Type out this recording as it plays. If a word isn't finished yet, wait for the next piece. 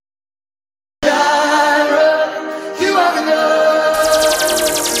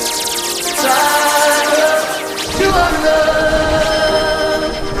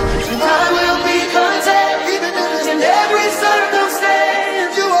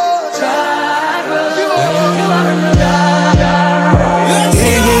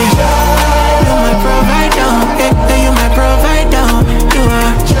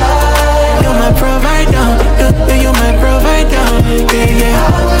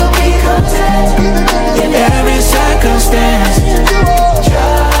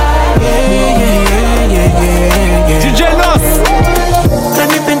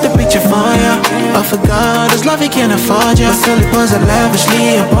afford you. But still it pours out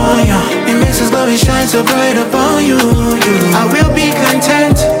lavishly upon you. It makes His glory shine so bright upon you. I will be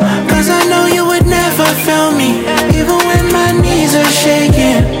content, cause I know you would never fail me. Even when my knees are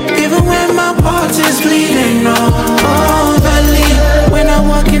shaking, even when my heart is bleeding. Oh, valley, when I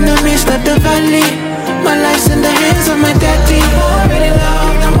walk in the midst of the valley, my life's in the hands of my daddy. I'm already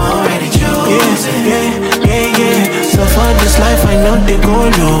loved, I'm already chosen. Yeah. So for this life I know they go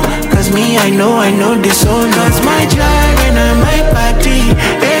low, cause me I know they so low. Cause my drive and I my body,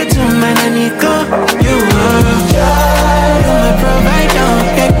 hey to man I need go. You are my provider,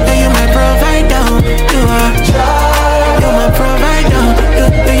 hey, you my provider. You are my provider,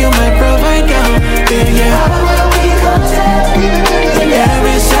 you my provider. Yeah. I will be content in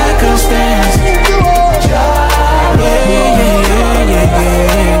every circumstance.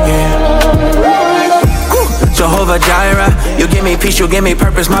 Jehovah Jireh, you give me peace, you give me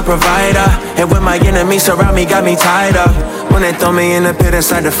purpose, my provider. And when my enemies surround me, got me tied up. When they throw me in the pit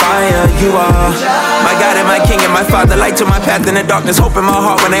inside the fire, you are my God and my King and my Father. Light to my path in the darkness, hope in my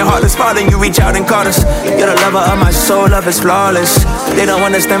heart when they heartless. Father, you reach out and call us. You're the lover of my soul, love is flawless. They don't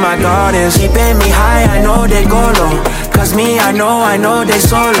understand my God is keeping me high, I know they go low. Cause me, I know they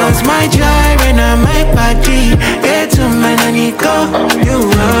solo. Cause my gyre and I my body, yeah, to man I need go. You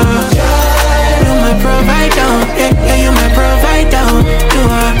are my provider, yeah, you my provider. You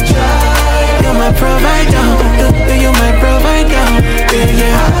are, you're my provider, you're my provider.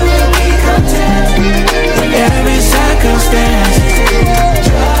 Yeah. I will be content in every circumstance.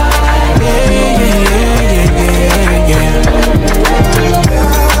 Yeah.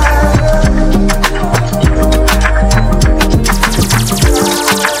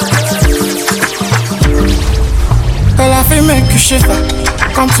 Well, I feel make you shiver.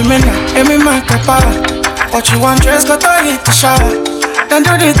 Come to me now, let me make a power. What you want, dress, got to hit the shower. Then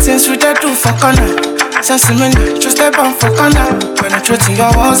do the things we just do for corner. Sense me now, just step on for corner. Penetrating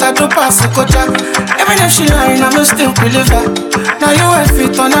your walls, I do pass a good job. Even if she lying, I'm still believe her. Now you have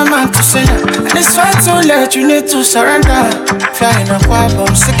fit on a man to say that. And it's far too late, you need to surrender. Flying a quad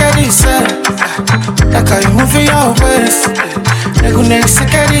bomb, sick of this, like how you move your waist. Next,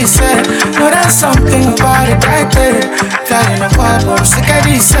 sick of this, no, there's something about it right there. Flying a quad bomb, sick of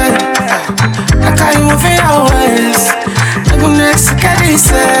this, like how you move your waist. Next, sick of this,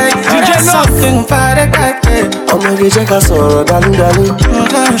 there's something about it right there. Ọmọ gé jẹ́ ká sọ̀rọ̀ dálúdálú.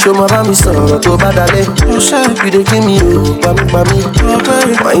 Ṣó máa bá mi sọ̀rọ̀ tó bá dalẹ̀. You dey give me o, pamípamí.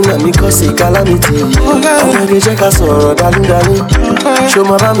 Wáyé mi kọ́ sí calamity. Ọmọ gé jẹ́ ká sọ̀rọ̀ dálúdálú. Ṣó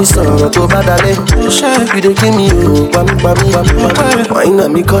máa bá mi sọ̀rọ̀ tó bá dalẹ̀. You dey give me o, pamípamí. Wáyé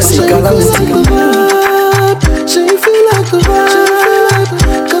mi kọ́ sí calamity. Ṣé you feel like the vibe?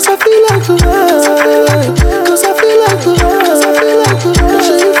 Cause I feel like the vibe. Cause I feel like the vibe.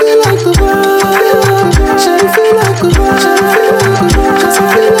 Ṣé you feel like the vibe? Cause I feel like the vibe.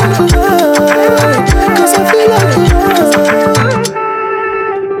 Cause I feel like the vibe.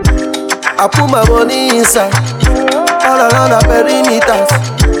 I put my money inside, all around the perimeters.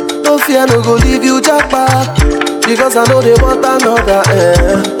 No fear, no go leave you jackpot, because I know they want another.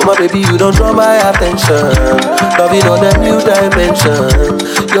 Oh my baby, you don't draw my attention. Loving on a new dimension.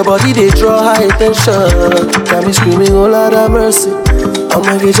 Your body they draw high attention. Got me screaming, oh Lord have mercy.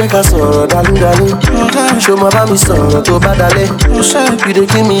 Ọmọ gé jẹ́ ká sọ̀rọ̀ dálúdálú. Ṣó máa bá mi sọ̀rọ̀ tó bá dalẹ̀. You dey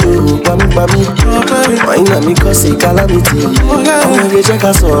give me o, pamípamí. Wáyé mi kọ́ sí calamity. Ọmọ gé jẹ́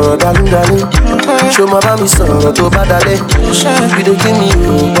ká sọ̀rọ̀ dálúdálú. Ṣó máa bá mi sọ̀rọ̀ tó bá dalẹ̀. You dey give me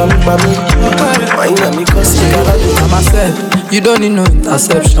o, pamípamí. Wáyé mi kọ́ sí calamity. I'm myself, you don't need no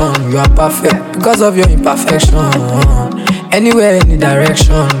interception. You are perfect because of your imperfection. Anywhere, any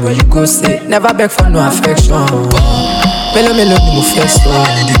direction, where you go say, never beg for no affection. Melo ni mo fẹ́ sọ,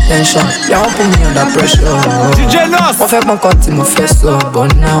 detention, they won't put me under pressure. DjNos, wọ́n fẹ́ pọ́n kan tí mo fẹ́ sọ,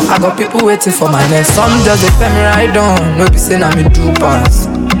 but now I got people waiting for my next. Some just dey tell me right on, no be say na me do pass.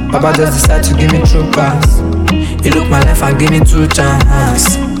 Baba just decide to give me true pass. He look my life and give me 2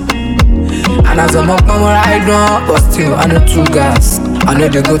 chances. And as I'm up on ride on, but still I know 2 gas. I know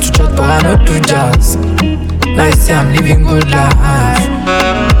they go to church, but I know 2 jazz. Now you see I'm living good life.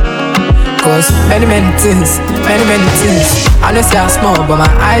 Cause many things. I know say I'm small, but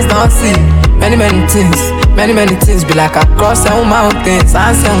my eyes don't see. Many things be like I cross 7 mountains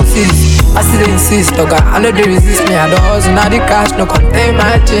and 7 seas. I still insist, dog, I know they resist me. I don't hustle, now the cash no contain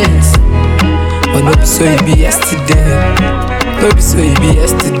my jeans. But no be so it be yesterday.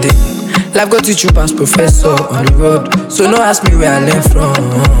 Life go teach you past professor on the road, so no ask me where I learn from.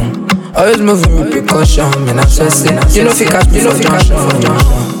 Always moving with precaution, man, I'm stressing. You know if you catch me for junction.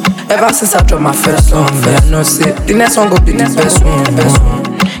 Ever since I dropped my first song, man, I know say the next one go be the best one.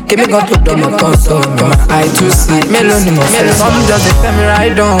 Give me got to do my console. My eye to see. Melody, some just they tell me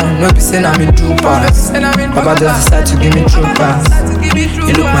right on. No be saying I'm in true pass. Papa just decide to give me true pass.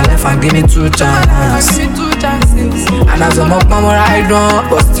 He look my life and give me 2 chances. And as I'm up, mama ride on.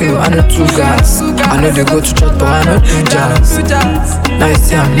 But still, I know 2 guys. I know they go to church, but I know 2 jazz. Now you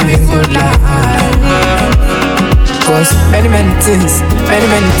see I'm living good life. Cause many things.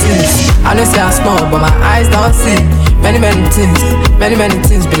 I know say I'm small, but my eyes don't see. Many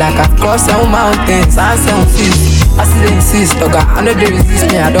things be like I've crossed 7 mountains and 7 seas. I still insist, dog, I know they resist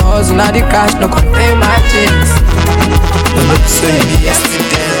me. I don't hustle, now the cash no contain my chains. No, no, so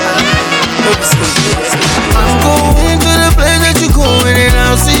yesterday. I'm going to the place that you're going, and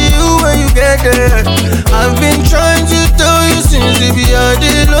I'll see you when you get there. I've been trying to tell you since baby I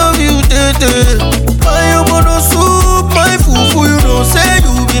did love you, I am on a soup, my fufu, you don't say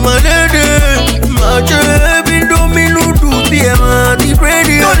you be my lady. My baby don't mean no do be a man, the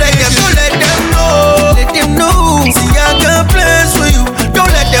ready. Don't let them know. Let them know. See I got plans for you.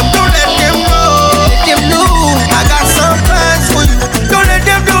 Don't let them know. Let them know. I got some plans for you. Don't let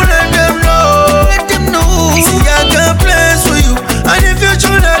them know. Let them know. See I got plans for you. And if you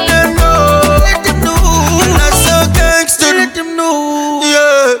should let them know. Let them know. I'm not so gangster. Let them know.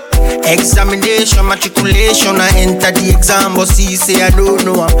 Yeah. Examination, matriculation, I enter the exam, but see, say I don't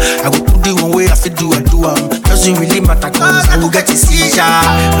know. I go put the one way I feel do. Doesn't really matter, cause I will get a seizure.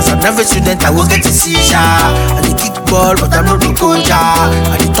 As a nervous student, I will get a seizure. I dey kick ball, but I know the coach.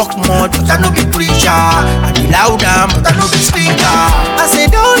 I dey talk more, but I know the preacher. I dey loud down, but I know the speaker. I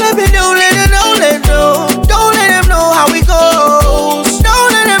say, don't let them know. Don't let them know how it goes.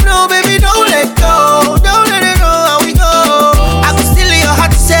 Don't let them know, baby, don't let go. Don't let them know how we go. I could steal your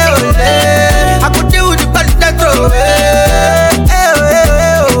heart to say, I could deal with the bad that throw away.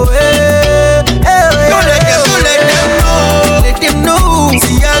 Don't let them know.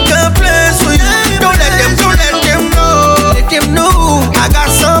 See, I got plans for you. Don't let them know. Let them know. I got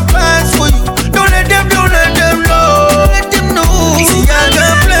some plans for you. Don't let them know. Let them know. See, I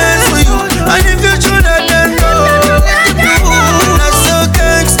got plans for you. And if you should let them know. Let them know. Not so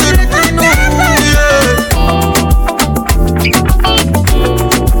gangster, let them know.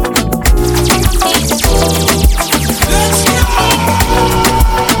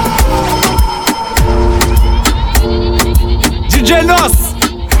 DjNos.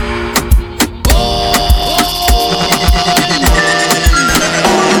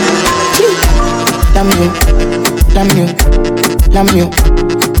 Damn you,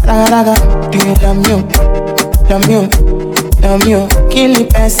 raga, do you damn you, kill the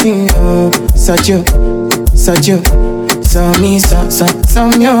person, such you, so me, so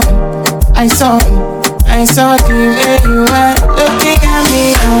you, I saw the way you were looking at me,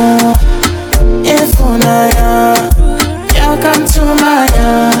 if you come to my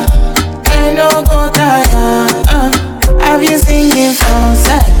I know go tire, have you singing for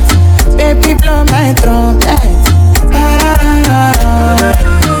sex, baby blow my trumpet.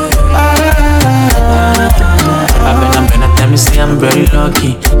 Tell me say I'm very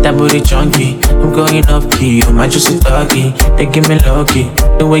lucky, that booty chunky. I'm going off key, oh my juicy doggy. They give me lucky,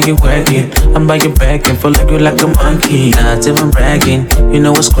 the way you work it. I'm by your back and follow you like a monkey. Not even bragging, you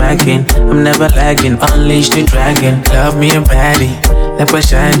know what's cracking. I'm never lagging, unleash the dragon. Love me a baddie, like a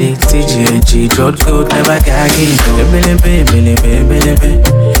shiny. TGNG, throat coat, never gagging. Baby.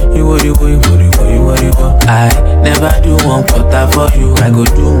 You what you want. I never do 1 quarter for you. I go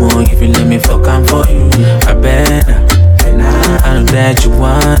do more if you let me fuck am for you. I better, I know that you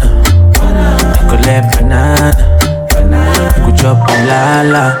wanna. I could let banana. Good job on la.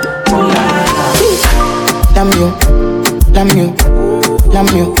 Damn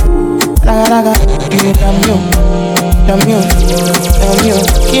you, raga, do you damn you,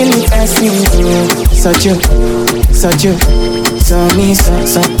 kill the person, such you, so me, so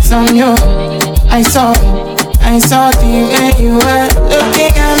you, I saw the way you were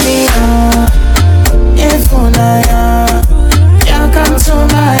looking at me, if you come to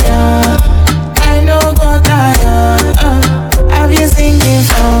my I know go tire, have you singing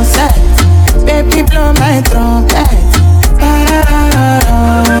for sex, baby blow my trumpet.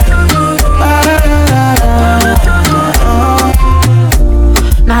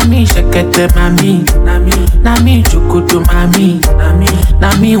 Nami shekete mami, nami chukutu mami,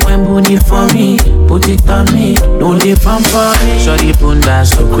 nami when booty for me, put it on me, don't leave on for me. Shorty bunda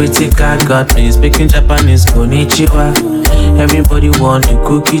so critical, got me speaking Japanese konnichiwa. Everybody want the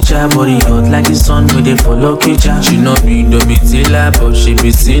cookie jar, body hot like the sun with the follow kitchen. She no be Domitilla, but she be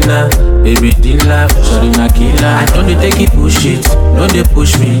sinner. Baby Dilla, sorry na killer. I don't they take it push it, no they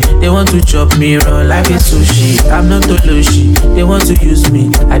push me. They want to chop me raw like a sushi. I'm not Toloshi, they want to use me.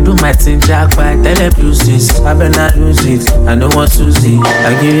 I do my thing jack by telepusis. I better not lose it, I don't want to see.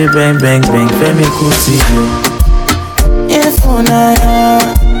 I give you bang bang bang, Femi Kuti. If una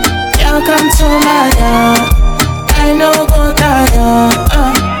you come to my yard, I know go tire.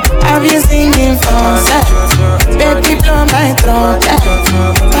 I've been singing for set, baby blow my throat.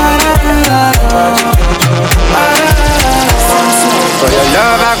 For your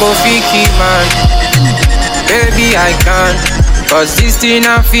love I go fiki man, baby I can. Cause this thing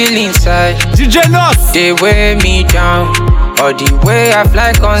I feel inside, DjNos, they weigh me down. Or the way I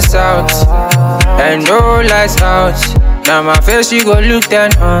fly on south, and no lights out. Now my face you go look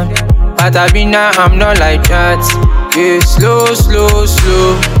then on, but I be now I'm not like that. Yeah, slow, slow,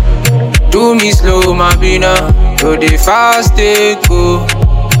 slow. Do me slow, my bina. Do the fast, they go.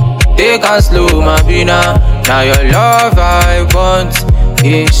 Take a slow, my bina. Now your love I want.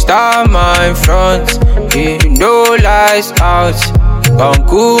 Yeah, start my front. Yeah, no lights out. Come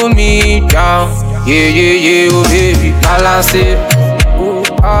cool me down. Yeah, yeah, yeah, oh baby. Balance it. Ooh,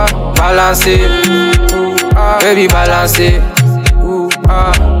 balance it. Ooh, baby, balance it. Ooh,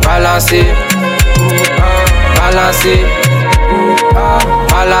 balance it. Balance it.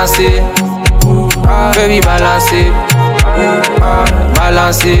 Balance it. Baby, balance it.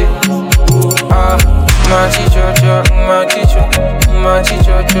 Balance it. My teacher, my teacher, my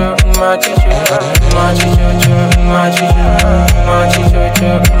teacher, my teacher, my teacher, my teacher, my teacher, my teacher,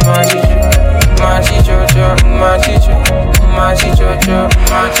 my teacher, my teacher, my teacher,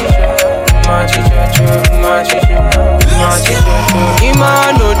 my teacher, my teacher, my teacher, my teacher. Ima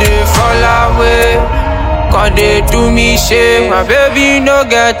no dey fall away, cause they do me shame. My baby no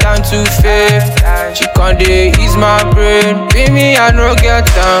get time to fail. She can't dey ease my brain. With me I no get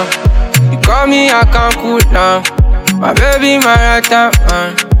time. You call me, I can't cool down. My baby, my right hand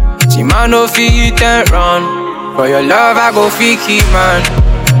man. She man no fit and run. For your love, I go fiki man.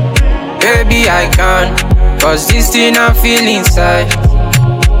 Baby, I can. Cause this thing I feel inside,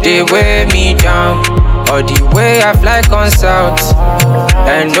 they weigh me down. Or the way I fly on south,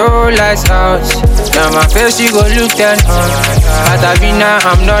 and no lights out. Now my face, you go look then on. But I be now,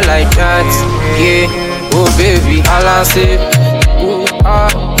 I'm not like that. Yeah, oh baby, balance it.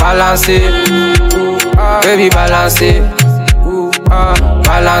 Balance it, baby balance it,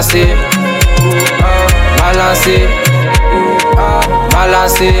 balance it, balance it,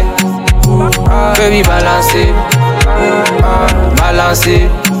 balance it, baby balance it, balance it.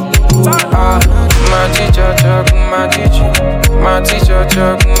 My teacher, my teacher, my teacher,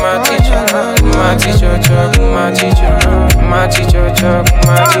 my teacher, my teacher, my teacher, my teacher,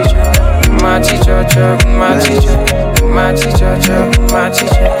 my teacher, my teacher, my teacher, my teacher, my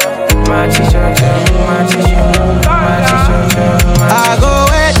teacher, my teacher, my teacher, my teacher. I go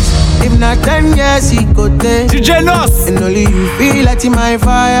wait, if not 10 years he go take. DjNos, And only you feel like in my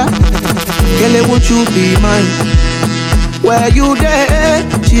fire. Girl, won't you be mine? Where you there?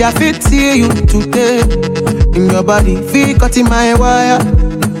 She a fit see you today. In your body, feel cut in my wire.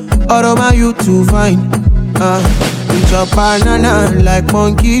 All over you to find. Eat your banana like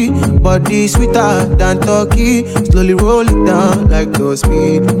monkey, body sweeter than turkey. Slowly roll it down like no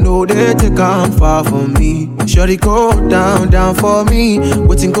speed. No, they take on far from me. Shorty go down, down for me.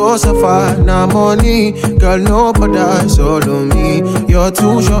 Waiting go so far, now money. Girl, nobody is all on me. You're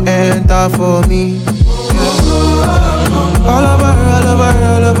too short, enter for me. All over, all over,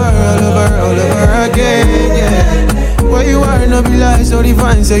 all over, all over, all over again, yeah. Where you are, no be like so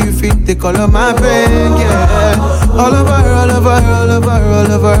divine, so you fit the color of my brain, yeah. All over, all over, all over,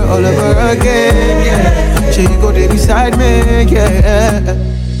 all over, all over again, yeah. So you go there beside me, yeah.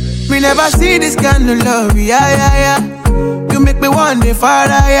 Me never see this kind of love, yeah, yeah, yeah. You make me one day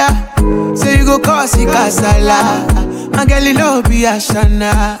farther, yeah. So you go cause it casala. And girl, you know be a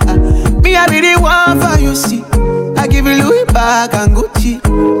shana. Me, I be the one for you, see. I give you Louis back and Gucci.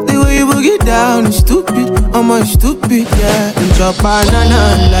 The way you boogie down is stupid. I'm stupid, yeah. And chop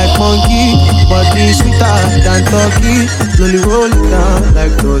banana like monkey, body sweeter than turkey. Slowly roll it down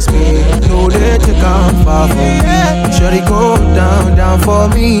like those me. No, they take on far from me. Shorty go down, down for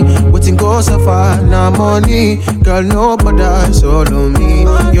me. Waiting go so far, now money. Girl, nobody is all on me.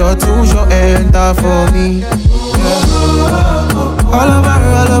 You're too short, enter for me. All over,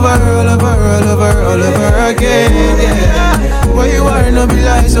 all over, all over, all over, all over again, yeah. Where you are, no be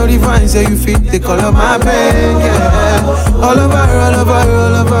like so divine, so you fit the color of my brain, yeah. All over, all over,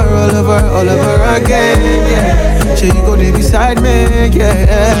 all over, all over, all over again, yeah. say you go there beside me,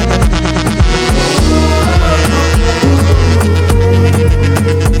 yeah.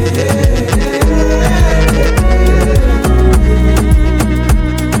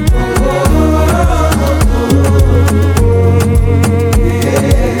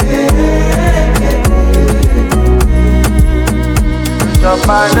 Your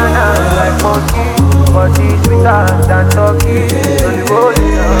banana like monkey, but it's sweeter than turkey. Don't go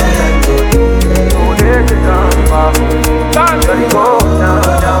down like turkey. Don't let it down, don't go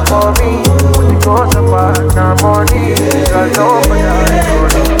down for me. Put it close apart, now money. You're over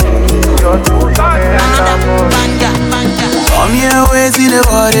you're too come here, wait till the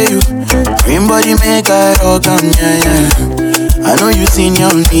body you. Green body make I rock, yeah. I know you seen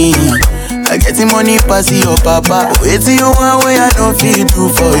your me. I get the money pass your papa. Wait till you want way I don't feel do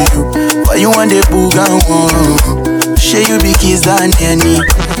for you. Why you want the booga one? Share you be kiss than any.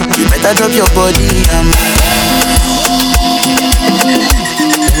 You better drop your body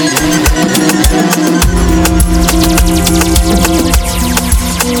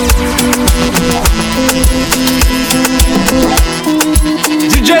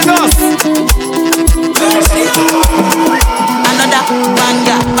DjNos. Another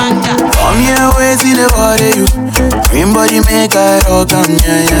banga. Come here, wait till the body you. Green body make I rock,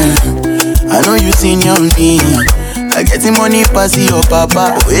 yeah. I know you seen your me. I get the money pass your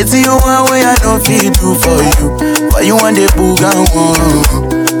papa. Wait till you want way I don't feel do for you. Why you want the booga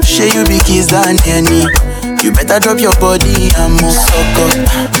one? Share you be kiss than any. You better drop your body, I'm on sucker.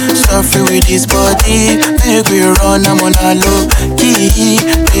 Suffer with this body, make we run, I'm on a low key.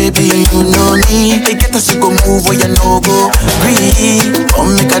 Baby, you know me. They get us to go move where you no go. Breathe, come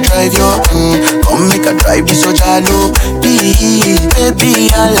make a drive your, come make a drive this so jalo.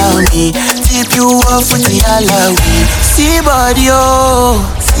 Baby, allow me, tip you off with the allow me. See body, oh,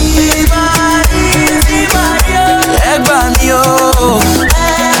 see body, oh. Egg me, oh.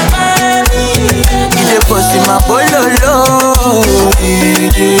 DJ post in my bololo,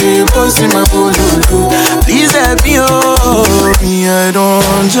 DJ post in my bololo. Please help me, oh. Me I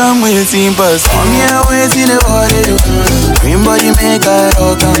don't jam waiting, but come here waiting the body. Green body make I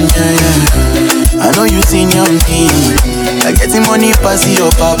rock, yeah. I know you seen your me. I get the money pass your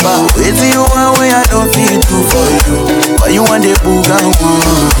papa. Wait till you want way I don't feel do for you. Why you want the booga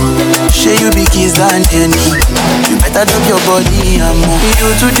one? Share you be kiss than any. You better drop your body, I'm on. You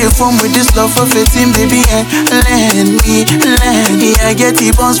to the phone with this love for 15, baby, and lend me. I get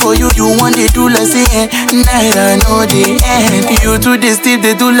the bounce for you, you want they do like say, night I know the end. You to the steep,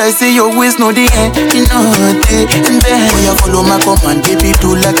 they do like say your waist know the end. You know the end. Boy, you follow my command, baby,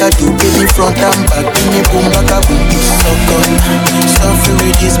 do like I do, baby, front and back, give me boom, back a boom. So good, suffer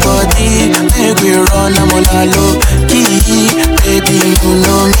with this body, make we run, I'm on a low key. Baby, you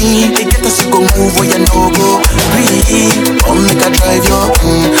know me, they get us to go move where you no go. Breathe, come make a drive your,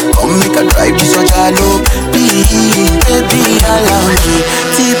 come make a drive this so jalo. Baby, allow me,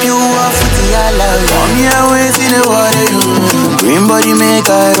 tip you off with the allow. Come here, wait till the water you. Green body make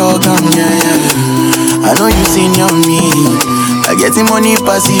I rock, yeah. I know you seen your me. I get the money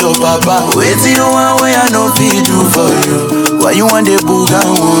pass your papa. Wait till you want way I know feel do for you. Why you want the booga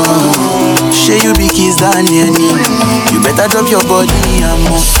one? Share you be kiss than any. You better drop your body, I'm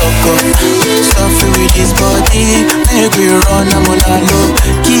on sucker. Suffer with this body, make we run, I'm on a low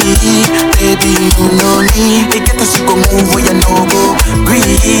key. Baby, you know me. They get us to go move where you no go.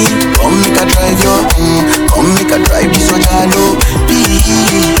 Breathe, come make a drive your, come make a drive this so jalo.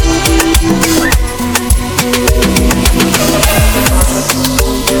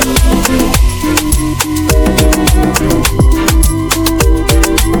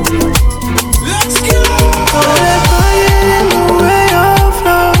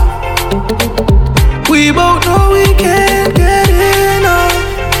 We both know we can't get enough.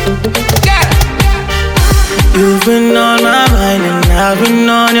 Yeah. You've been on my mind and I've been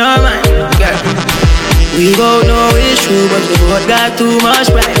on your mind. Yeah. We both know it's true, but we both got too much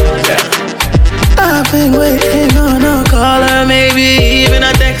pride. Yeah. I've been waiting on a call or maybe even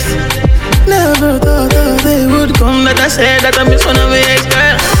a text. Never thought that they would come, that I said that I miss one of my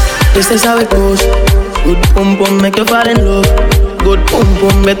ex-girl. This is how it goes. Good pum pum make you fall in love. Good pum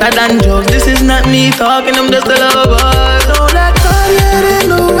pum better than drugs. This is not me talking, I'm just a lover. Don't let God get in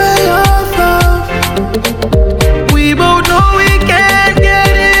the way of love. We both know we can't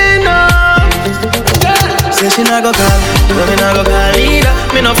get enough. Say she not go call, well me not go call either.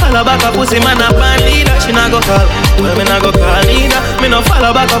 Me no follow back a pussy man a band leader. She not go call, well me not go call either. Me no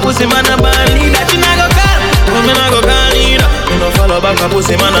follow back a pussy man a band leader. She not go call, well me not go call either. Me no follow back a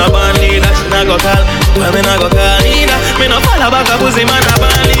pussy man a band leader. She not go call, well me not go call either. Me no follow back a pussy man a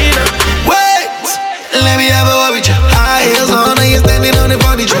band leader. Wait, let me have a word with you. waiting on the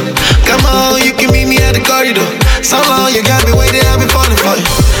furniture. Come on, you can meet me at the corridor. So long, you got me waiting, I've been falling for you.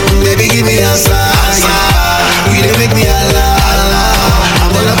 Baby, give me a sign. You didn't make me I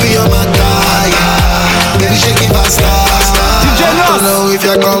wanna be your mother. Baby, shake it faster. I want to know if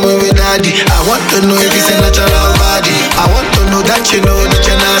you're coming with daddy. I want to know if it's a natural body. I want to know that you know that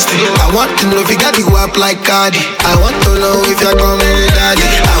you're nasty. I want to know if you got the wap like Cardi. I want to know if you're coming with daddy.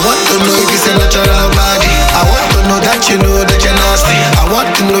 I want to know if it's a natural body. I want to know that you know that you're nasty. I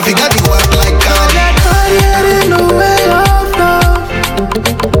want to know if you got the wap like Cardi. Getting the way of love.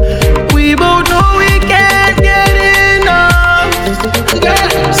 We both know we can't get enough.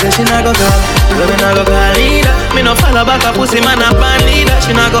 Say she not go call, women not go call either. Me no follow back a pussy man a band leader.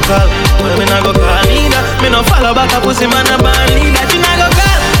 She not go call, women not go call either. Me no follow back a pussy man a band leader. She not go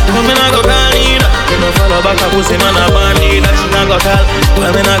call, women not go call either. Me no follow back a pussy man a band leader. She not go call,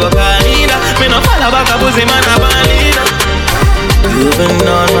 women not go call either. Me no follow back a pussy man a band leader. You've been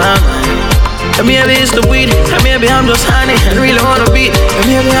on my mind. And maybe it's the weed, and maybe I'm just honey and really wanna beat. And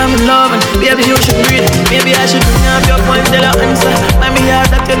maybe I'm in love and maybe you should read it. Maybe I should bring up your point till I answer. Let me hear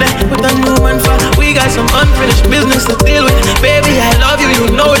that today with a new man for. We got some unfinished business to deal with. Baby, I love you,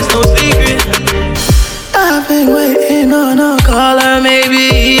 you know it's no secret. I've been waiting on a call or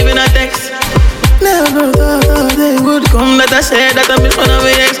maybe even a text. Never thought that they would come, that I said that I miss one of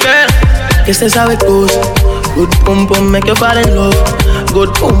my ex-girl. Guess that's how it goes. Good pum pum make you fall in love.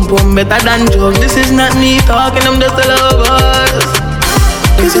 Good pum pum better than drugs. This is not me talking, I'm just a lover.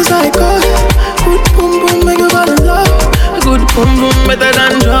 This is how it goes. Good pum pum make you fall in love. Good pum pum better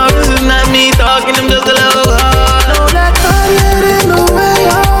than drugs. This is not me talking, I'm just a lover. Don't let her get in the way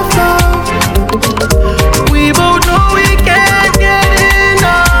of love. We both know we can't get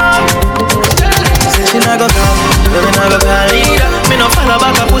enough. Say she not go call, women not go call either. Me no follow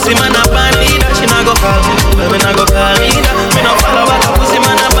back a pussy man a band leader. She not go call, women not go call either. Me no follow back a pussy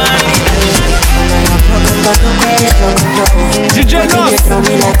man a band leader.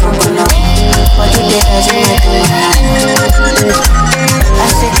 DjNosOfficial.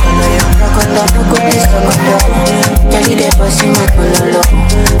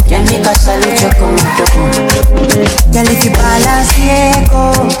 Girl, if you balance Diego,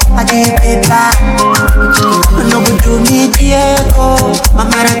 I get paper. No good to me, Diego, my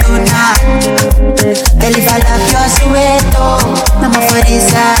Maradona. Girl, if I love your Soweto, I'm a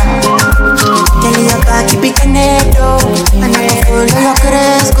Farisa. Girl, your back, keep it canedo, and I'm a follow your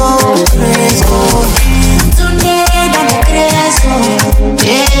Cresco, Cresco. Tonight, I'm a Cresco.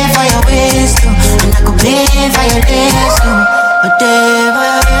 Play for your waist, and I could play for your legs,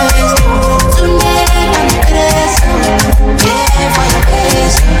 whatever your waist. Tonight, I'm a Cresco. Play for your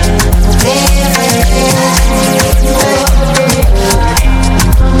waist, play for your legs.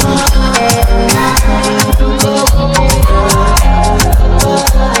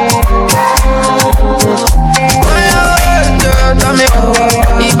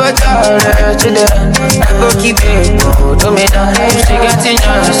 I go keep it, do me down. She getting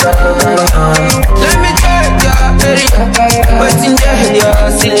yours, let me check your area. But in there, your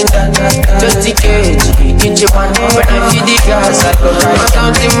cylinder 20 kg, each one. When I feed the gas, I go right. But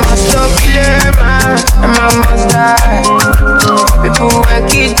something must stop clear, man. And my must die. People work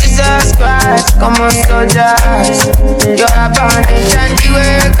it, Jesus Christ. Come on, soldiers. You're a bandage and you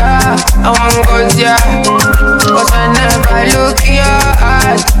wake up. I want to go there. But whenever I look in your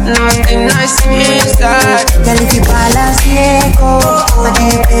eyes, nothing nice inside. Girl, if you balance Diego, I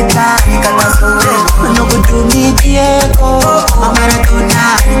get paper. No good to me, Diego, my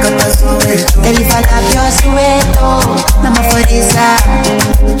Maradona. Girl, if I love your Soweto, I'm a Farisa.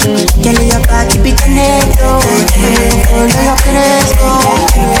 Girl, your back, keep it canedo, follow your Cresco.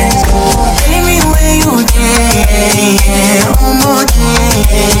 Tell me where you day, more day.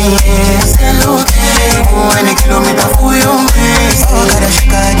 Salute, 1 kilometer for your waist. Oh, gotta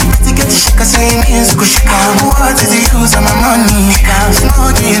shikari, to get the shika saying is kushika. What is the use of my money?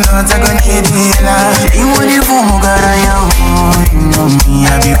 Smoking, not a gonna need it. You want it for Mugara, you know me, I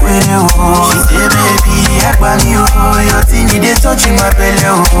be with you. She say, baby, I want you. Your thing, they touching my belly.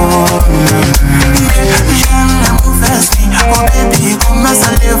 Oh, baby, come as a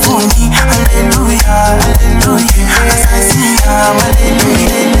levoni. Hallelujah, hallelujah. As I see,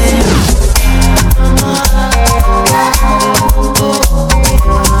 hallelujah.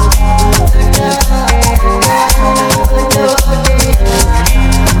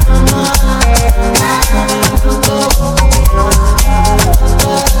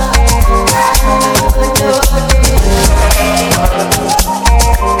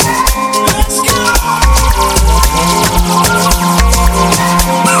 Let's go!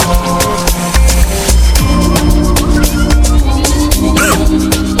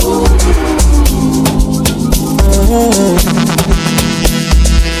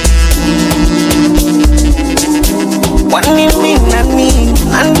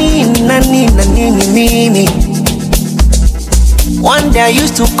 me. One day I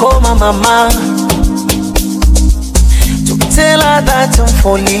used to call my mama to tell her that I'm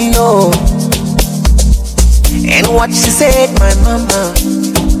falling low. And what she said, my mama,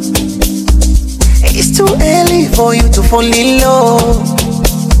 it's too early for you to fall in love.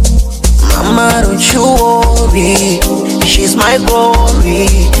 Mama, don't you worry, she's my glory,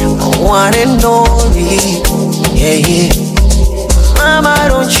 my one and only. Yeah, yeah. Mama,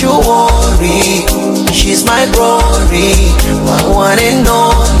 don't you worry, she's my glory, my one and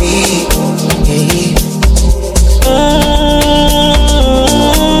only. Yeah, yeah.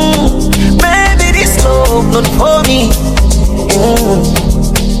 Baby, this love not for me.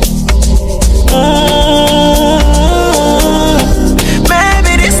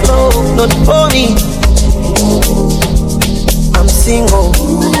 Baby, this love not for me. I'm single.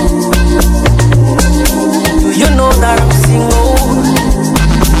 Do you know that I'm single?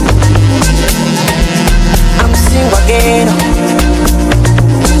 I'm single again.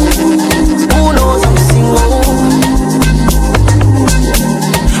 Who knows I'm single?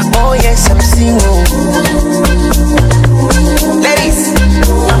 Oh yes, I'm single. Ladies,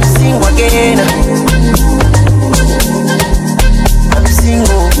 I'm single again. I'm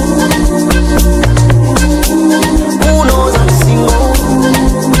single. Who knows I'm single?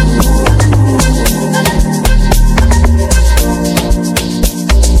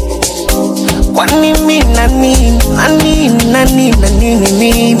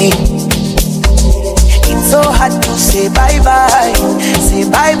 Nani. It's so hard to say bye-bye,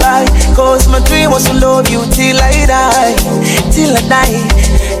 cause my dream was to love you till I die.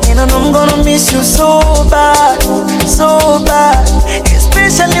 And I know I'm gonna miss you so bad,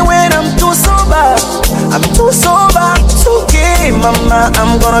 especially when I'm too sober. It's okay, mama,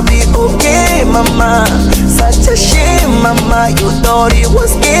 I'm gonna be okay, mama. Such a shame, mama, you thought it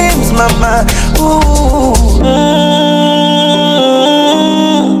was games, mama. Ooh,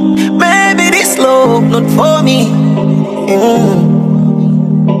 baby, this love not for me.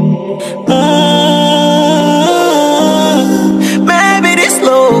 Baby, this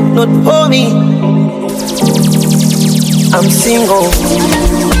love not for me. I'm single.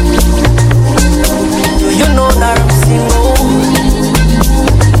 Do you know that I'm single?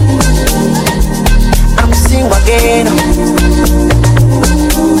 I'm single again.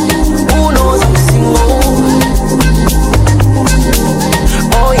 Who knows I'm single?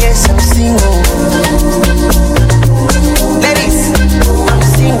 Oh yes, I'm single. Ladies, I'm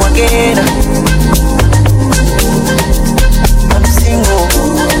single again. I'm single.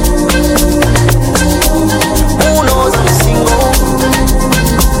 Who knows I'm single?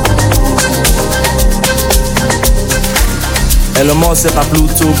 Elon Musk c'est pas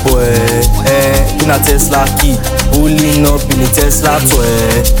Pluto boy, une Tesla qui pulling up in the Tesla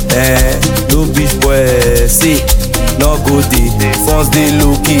toy, no bitch boy, see, no go day, funds they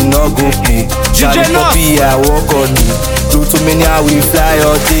low key, no go pay. Charlie Poppy I walk on me, through too many I will fly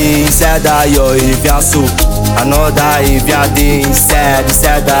all day inside that your Evian so, another Evian day inside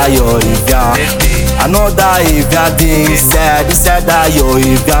that your Evian. Another Evian day inside that your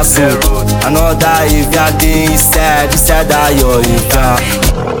Evian so. Another Evian day inside that your Evian.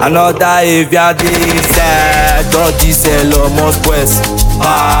 Another Evian day inside. All this Elon Musk West.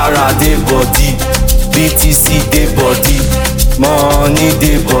 Para de body, BTC de body, money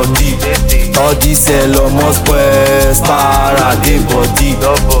de body. All this Elon Musk West. Para de body,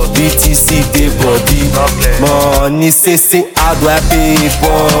 BTC de body, money say how do I pay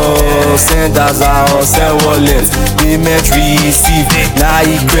for? Send as a send wallet, payment receive. Now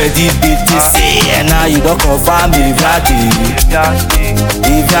you credit BTC, and now you don't confirm if you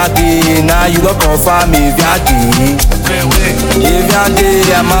now you don't confirm if you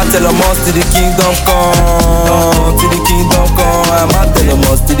I'm out tell them to the kingdom come, to the kingdom come. I'm out tell them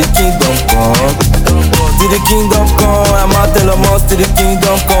to the kingdom come, to the kingdom come. I'm out tell them to the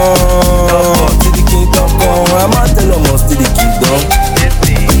kingdom come, to the kingdom come. I'm out tell them to the kingdom.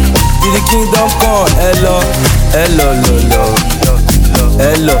 To the kingdom come, hello, hello,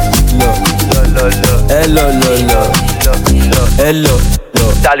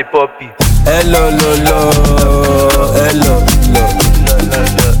 Charlie Poppy, hello,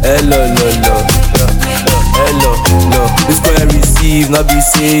 this boy receive, not be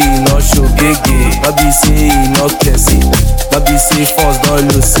say not show gege, not be say not classy, not be say funds not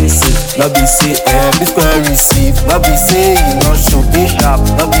low say, not be say this boy receive, not be say not show big sharp,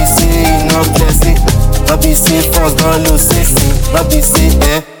 not be say not classy, not be say funds not low say, not be say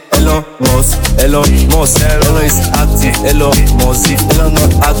Elon Musk is active, Elon Musk, Elon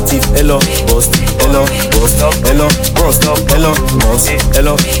not active, Elon bust, Musk, Elon Musk, Elon Musk,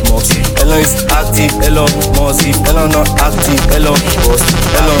 Elon Musk. Elon is active, Elon Musk. If Elon not active, Elon Musk,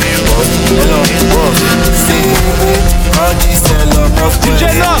 Elon Musk, Elon Musk. Say, all this Elon Musk.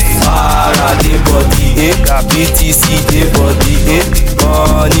 Para the body, BTC the body,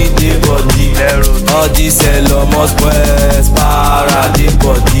 money the body. All this Elon Musk boys, para the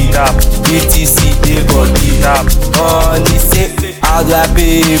body, BTC the body. Money say, how do I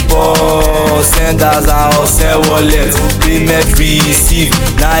pay for? Send us out, send wallet, payment receive.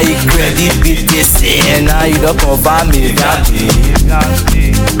 Now you credit BTC, and now you don't confirm me that day.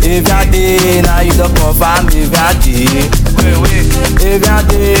 If I did, now you don't confirm me that day. If I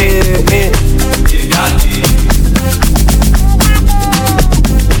did, if I did.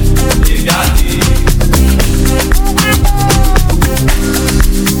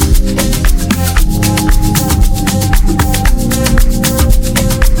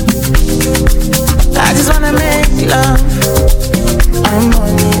 I just wanna make love and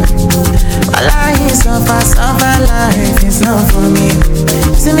money. My life is suffer life is not for me.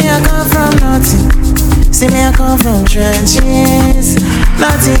 See me, I come from nothing. See me, I come from trenches.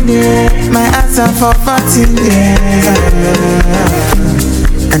 Nothing there, my hands are for 14 days.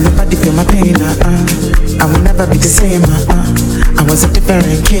 And nobody feel my pain, I will never be the same, I was a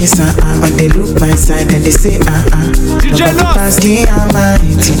different case, when they look my side and they say, nobody pass the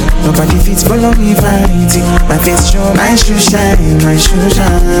Almighty. Nobody fits follow me fighting. My face show, my shoe shine, my shoe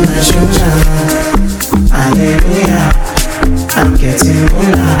shine, my shoe shine. Hallelujah, I'm getting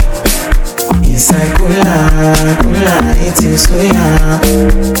cooler. Inside cooler, eating soya.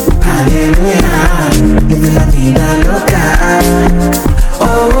 Hallelujah, living la vida loca.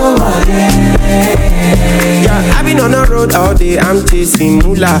 Oh, yeah, I've been on the road all day, I'm chasing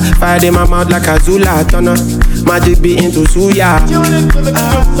moolah. Fire in my mouth like a Zula. Turn up, magic be into suya.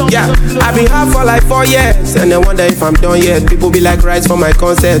 Yeah, I've been hard for like 4 years, and I wonder if I'm done yet. People be like rice for my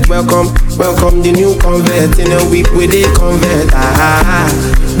concert. Welcome, welcome the new convert. In a week with the convert.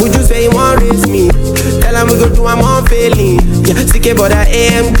 Would you say you won't raise me? Tell them we go do I'm on failing. Yeah, CK but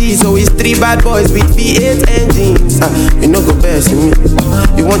AMD, so it's 3 bad boys with V8 engines. You know go best in me.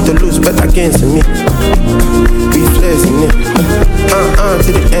 You want to lose, bet against me. Be flexing it.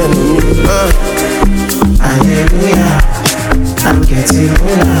 To the end of me. Hallelujah, I'm getting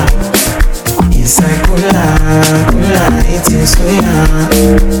cooler. Inside cooler, eating soya.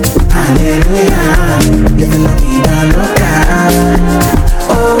 Hallelujah, living la vida loca.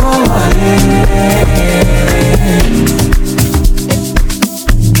 Oh, yeah.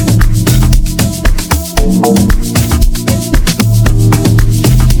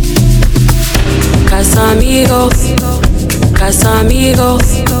 Casamigos, Casamigos,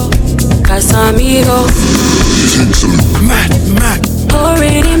 Casamigos. Mad. Pour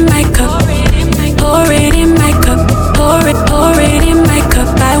it in my cup, pour it in my cup, pour it in my cup.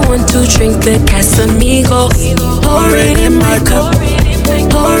 I want to drink the Casamigos. Pour it in my cup,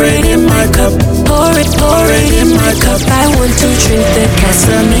 pour it in my cup, pour it in my cup. I want to drink the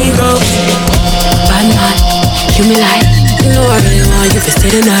Casamigos. Bad man, you me like, you know I really want you to stay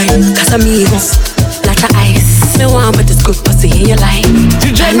the night. Casamigos, like the ice. Me want but this good pussy in your life.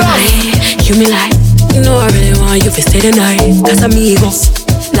 Bad man, you me like, you know I really want you to stay the night. Casamigos,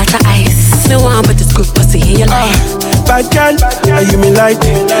 like the ice. Me want but this good pussy in your life. Bad girl, are you me like?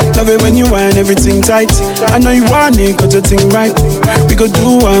 Love it when you whine everything tight. I know you want it, got your thing right. We go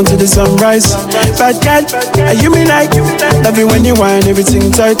do one to the sunrise. Bad girl, are you me like? Love it when you whine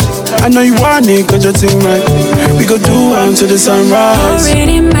everything tight. I know you want it, got your thing right. We go do one to the sunrise. Pour it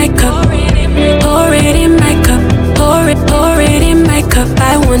in my cup, pour it in my cup, pour it in my cup.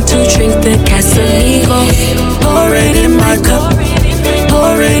 I want to drink the Casamigos. Pour it in my cup,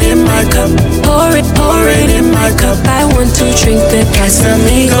 pour it in my cup, pour it in my cup. I want to drink the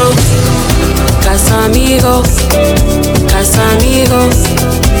Casamigos. Casamigos, Casamigos,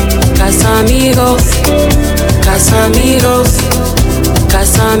 Casamigos, Casamigos,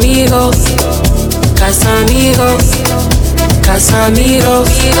 Casamigos, Casamigos, Casamigos.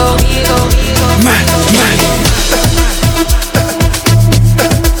 Man.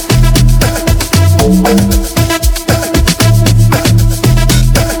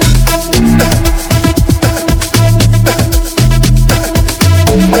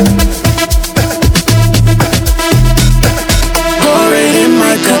 Pour it in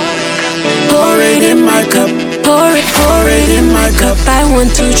my cup, pour it in my cup, pour it in my cup. I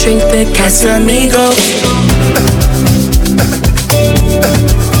want to drink the Casamigos.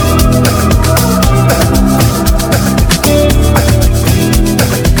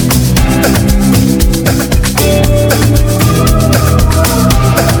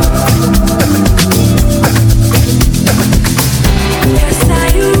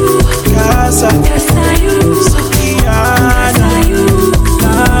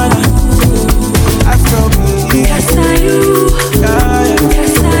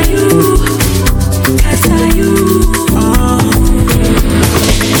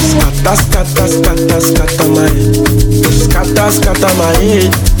 scatter my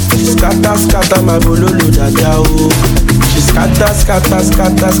head. She scatter my bololo dada oh. She scatter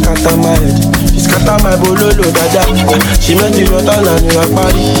my head. She scatter my bololo dada. She make the water and never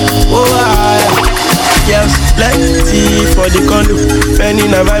party. Oh I. Yes, plenty for the condo. Penny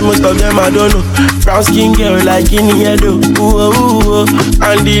na vibe, most of them I don't know. Brown skin girl like in yellow. Ooh.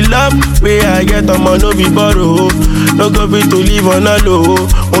 And the love where I get on my no be borrow. No go be to live on a low.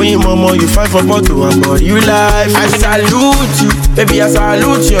 Only mama you fight for bottle and for you life. I salute you, baby I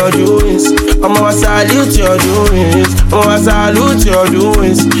salute your doings. I salute your doings. I salute your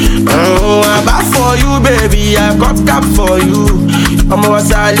doings. I'm back for you baby, I got cap for you. I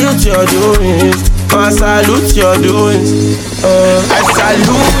salute your doings. I salute your doings. I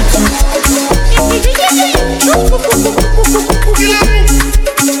salute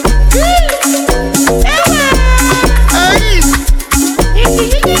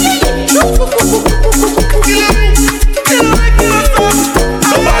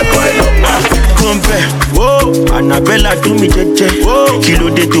Annabella do mi jẹjẹ, kí ló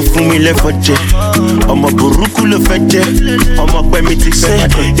dé tó fún mi lẹ́fọ̀ jẹ? Ọmọ burúkú ló fẹ́ jẹ, ọmọ pẹ́ mi ti sẹ́.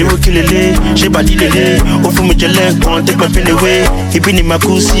 Ewu kí lele, ṣé bàdí lele? Ó fún mi jẹ lẹ́ẹ̀kan, take my pain away. Ibi ni màá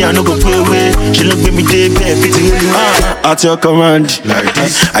kú sí, I no go play away. Ṣé ló gbé mi dé bẹ́ẹ̀ fi ti rí? At your command, like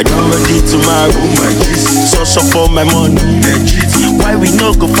this. I don't ready to marry, my this. So for my money, legit. Why we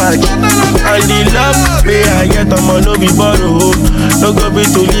no go fight? And the love wey I get, ọmọ no be borrow. No go be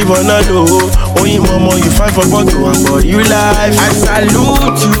to live on a low. Only mama you fight for bottle and for you life. I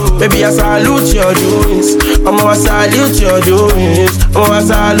salute you, baby I salute your doings. I salute your doings. I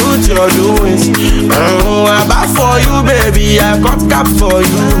salute your doings. I'm back for you baby, I got cap for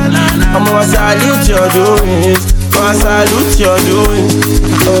you. I salute your doings. I salute your doings.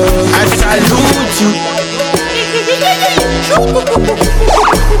 I salute you.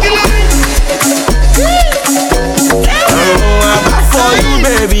 I'm back for you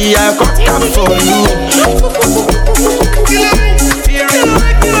baby, I got cap for you.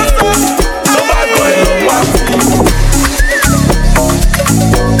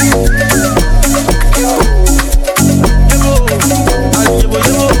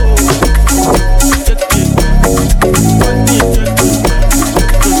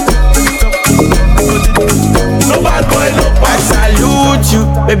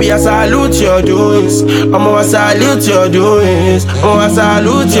 Baby, I salute your doings. I salute your doings. I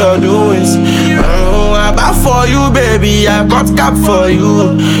salute your doings. I'm back for you, baby. I got cap for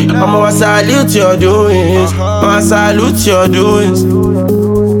you. I salute your doings. I salute your doings.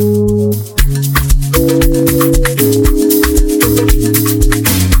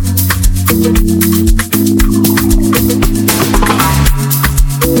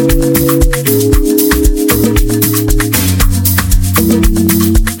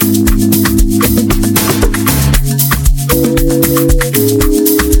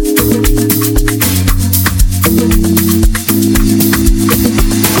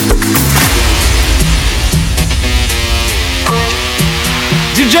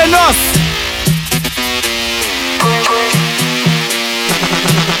 DjNos.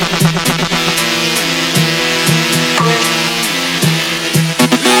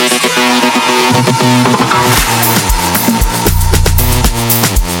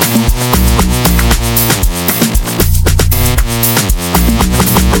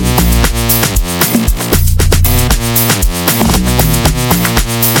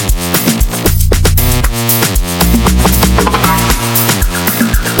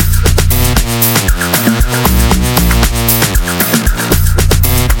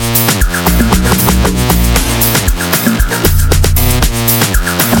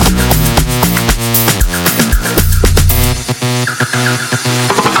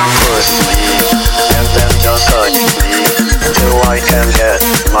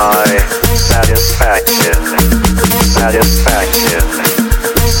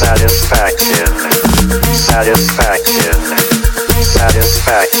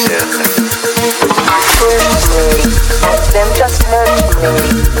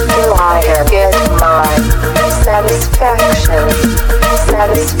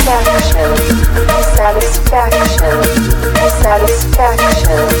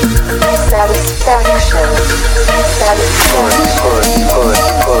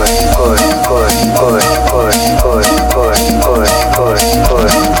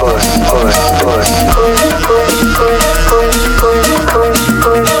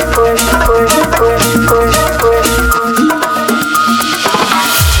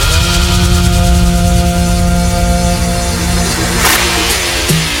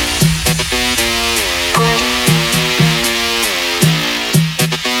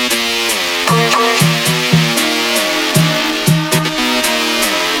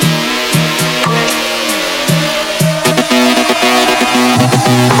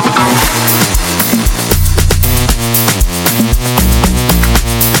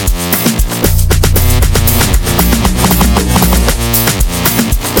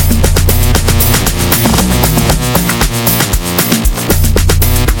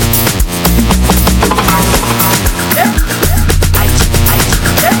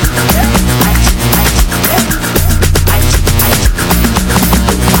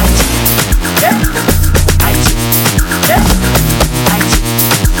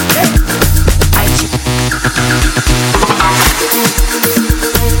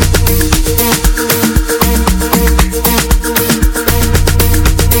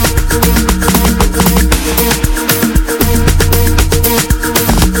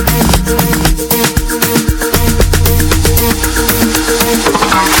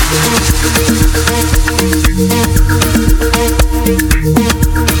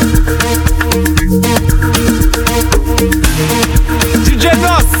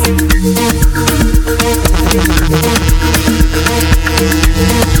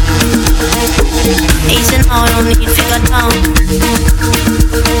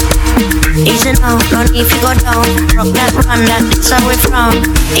 run, that's how we from.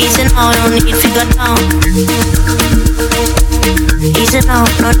 Easy now, no need to go down. Easy now,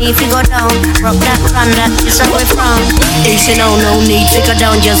 no need to go down. Rock that, run that, that's how we from. Easy now, no need to go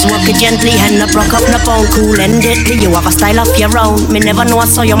down. Just walk it gently, hand up, rock up, no pound. Cool and deadly, you have a style of your own. Me never know I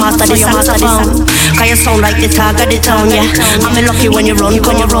saw your master, this saxophone. Cause you sound like the talk of the town, yeah. I'm lucky when you run,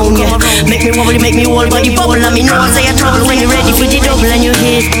 yeah. Make me wobbly, make me wall, but you bubble. Let me know I say you're trouble when you're ready for the double and you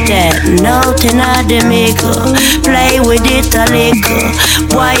hit that. Nothing I the maker. Play with it a little.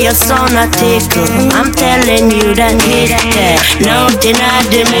 Why your son a tickle? I'm telling you that hit that. Nothing I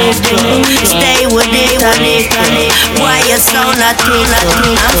the maker. Stay with it a little. Why your son a tickle?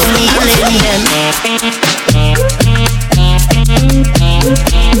 I'm feeling them.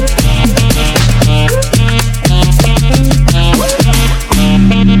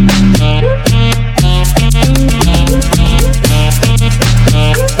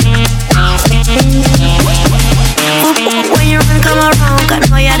 When you run, come around, I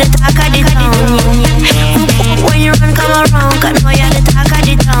know you're the talk of the town. When you run, come around, I know you're the talk of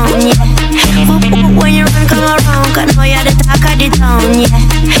the town. When you run, come around, I know you're the talk of the town.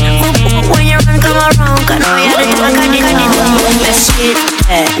 When you run, come around, I know you're the talk of the town. Let's hit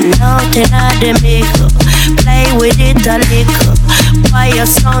that, nothing I the maker. Play with it a little. Why your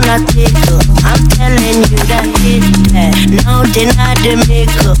son a tickle? I'm telling you that hit that, nothing I the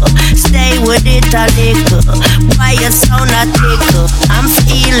maker. Stay with it a little. Why your son a tickle? I'm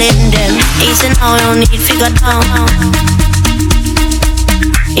feeling them. Easy now, no need to go down.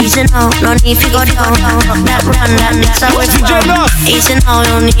 Easy now, no need to go down. Rock that, run that, that's how it's from. Easy now,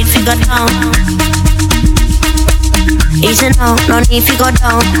 no need to go down. Easy now, no need to go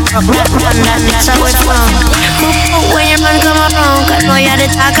down. Rock that, run that, that's how it's from. When your man come around, I know you're the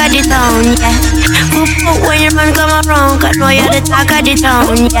talk of the town, yeah. When your man come around, I know you're the talk of the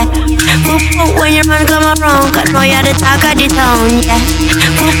town, yeah. When your man come around, I know you're the talk of the town, yeah.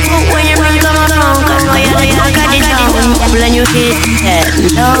 When your man come around, I know you're the talk of the town. When you hit that,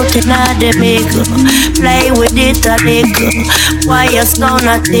 nothing I the maker. Play with it a little. Why your son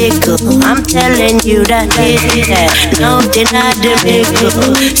a tickle? I'm telling you that hit that, nothing I the maker.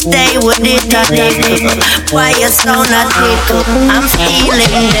 Stay with it a little. Why your son a tickle? I'm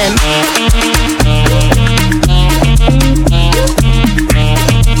feeling them.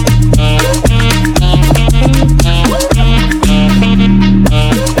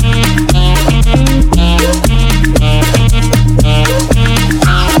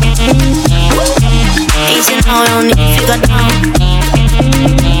 Easy now, no need to go down.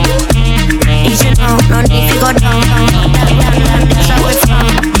 Easy now, no need to go down. That's how we from.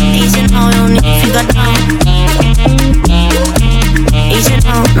 Easy now, no need to go down. Easy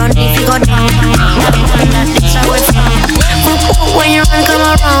now, no need to go down. That's how we from. When you run, come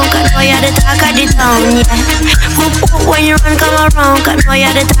around, I know you're the talk of the town, yeah. When you run, come around, I know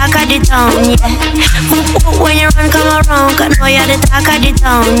you're the talk of the town, yeah. When you run, come around, I know you're the talk of the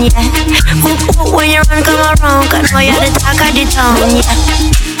town, yeah. When you run, come around, I know you're the talk of the town, yeah.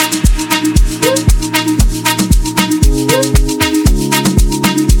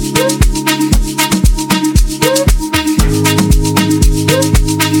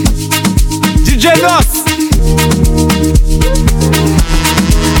 DjNos.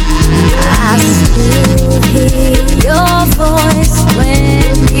 I still hear your voice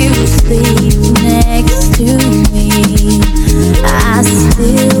when you sleep next to me. I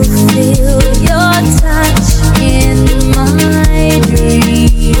still feel your touch in my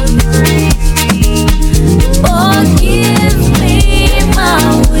dreams.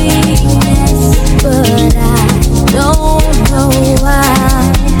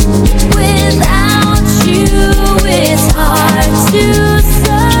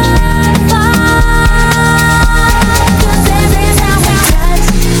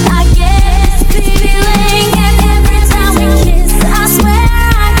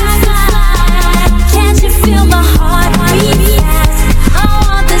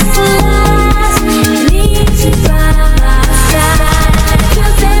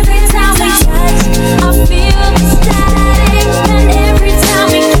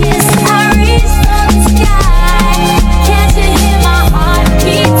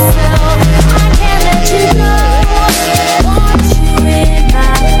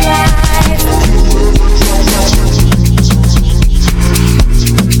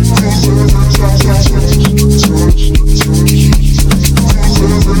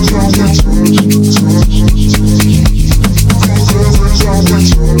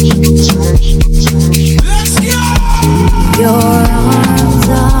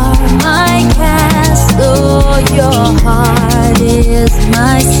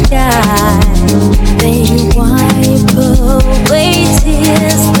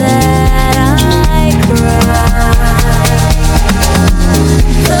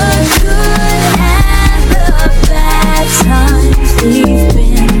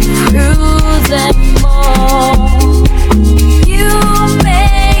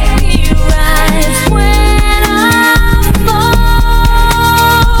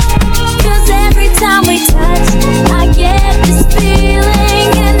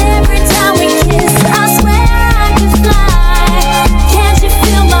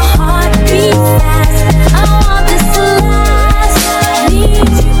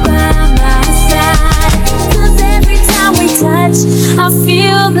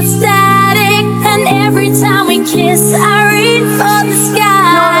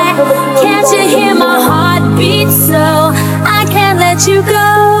 Can't you hear my heartbeat? So I can't let you go.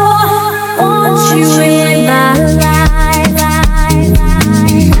 Want you in my life.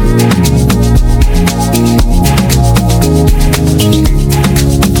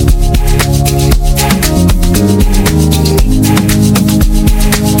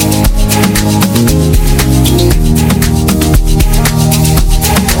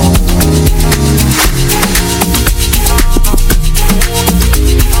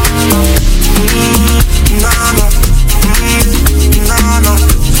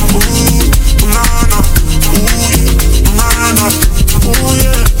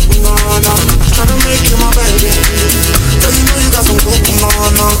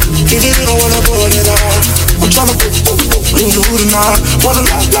 Wanna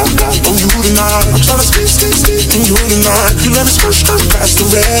lie on you tonight. I'm tryna stay in you tonight. You let me skirt past the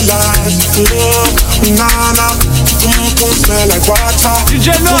red light. Nah, come smell like water.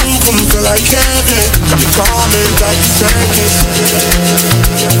 Come feel like heaven. Got me calling like seconds.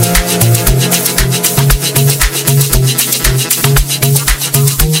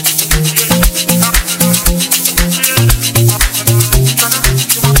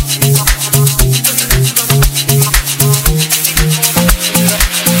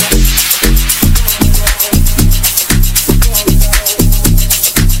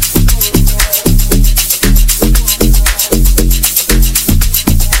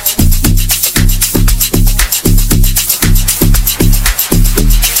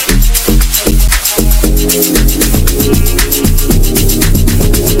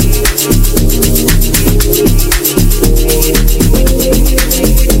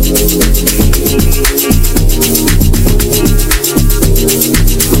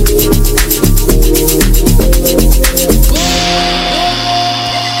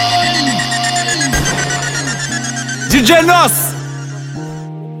 DjNos.